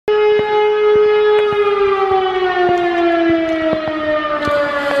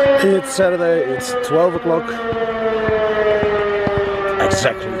It's Saturday, it's 12 o'clock.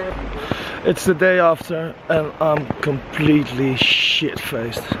 Exactly. It's the day after and I'm completely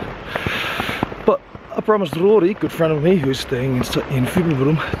shit-faced. But I promised Rory, good friend of me who's staying in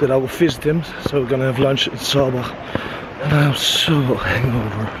Fibelbroem, that I will visit him. So we're gonna have lunch in Saalbach. And I'm so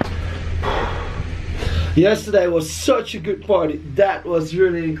hangover. Yesterday was such a good party. That was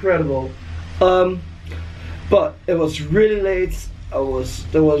really incredible. But it was really late.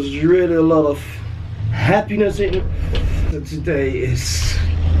 There was really a lot of happiness in it. And today is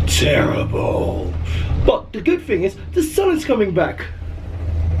terrible. But the good thing is the sun is coming back.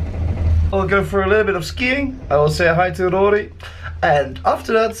 I'll go for a little bit of skiing. I will say hi to Rory. And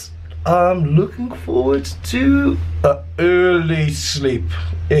after that, I'm looking forward to an early sleep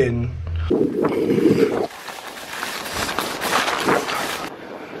in.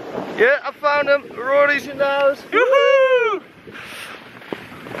 Yeah, I found him. Rory's in the house. Yoo-hoo!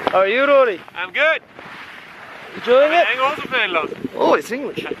 How are you, Rory? I'm good. Enjoying it? Engels of Nederlands? Oh, it's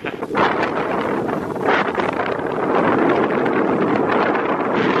English.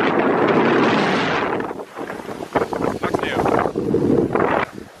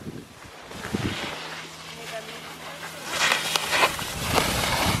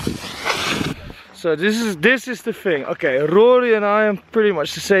 So this is the thing. Okay, Rory and I am pretty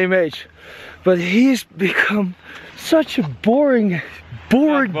much the same age, but he's become such a boring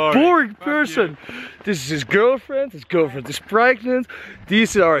person. This is his girlfriend. His girlfriend is pregnant.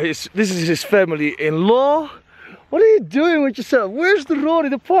 This is his family-in-law. What are you doing with yourself? Where's the Rory?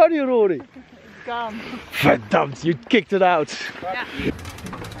 The party Rory? It's gone. Verdammt, you kicked it out. Yeah.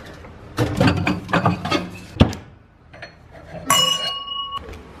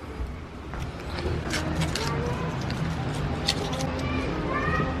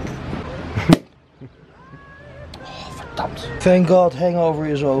 Thank God hangover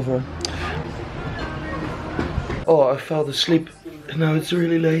is over. Oh, I fell asleep. Now it's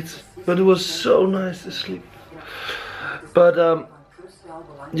really late. But it was so nice to sleep. But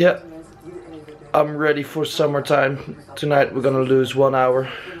yeah, I'm ready for summertime. Tonight we're gonna lose 1 hour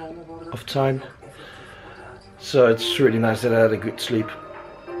of time. So it's really nice that I had a good sleep.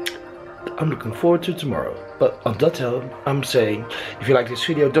 I'm looking forward to tomorrow. But on that note, I'm saying, if you like this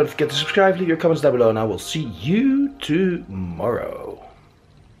video, don't forget to subscribe, leave your comments down below, and I will see you tomorrow.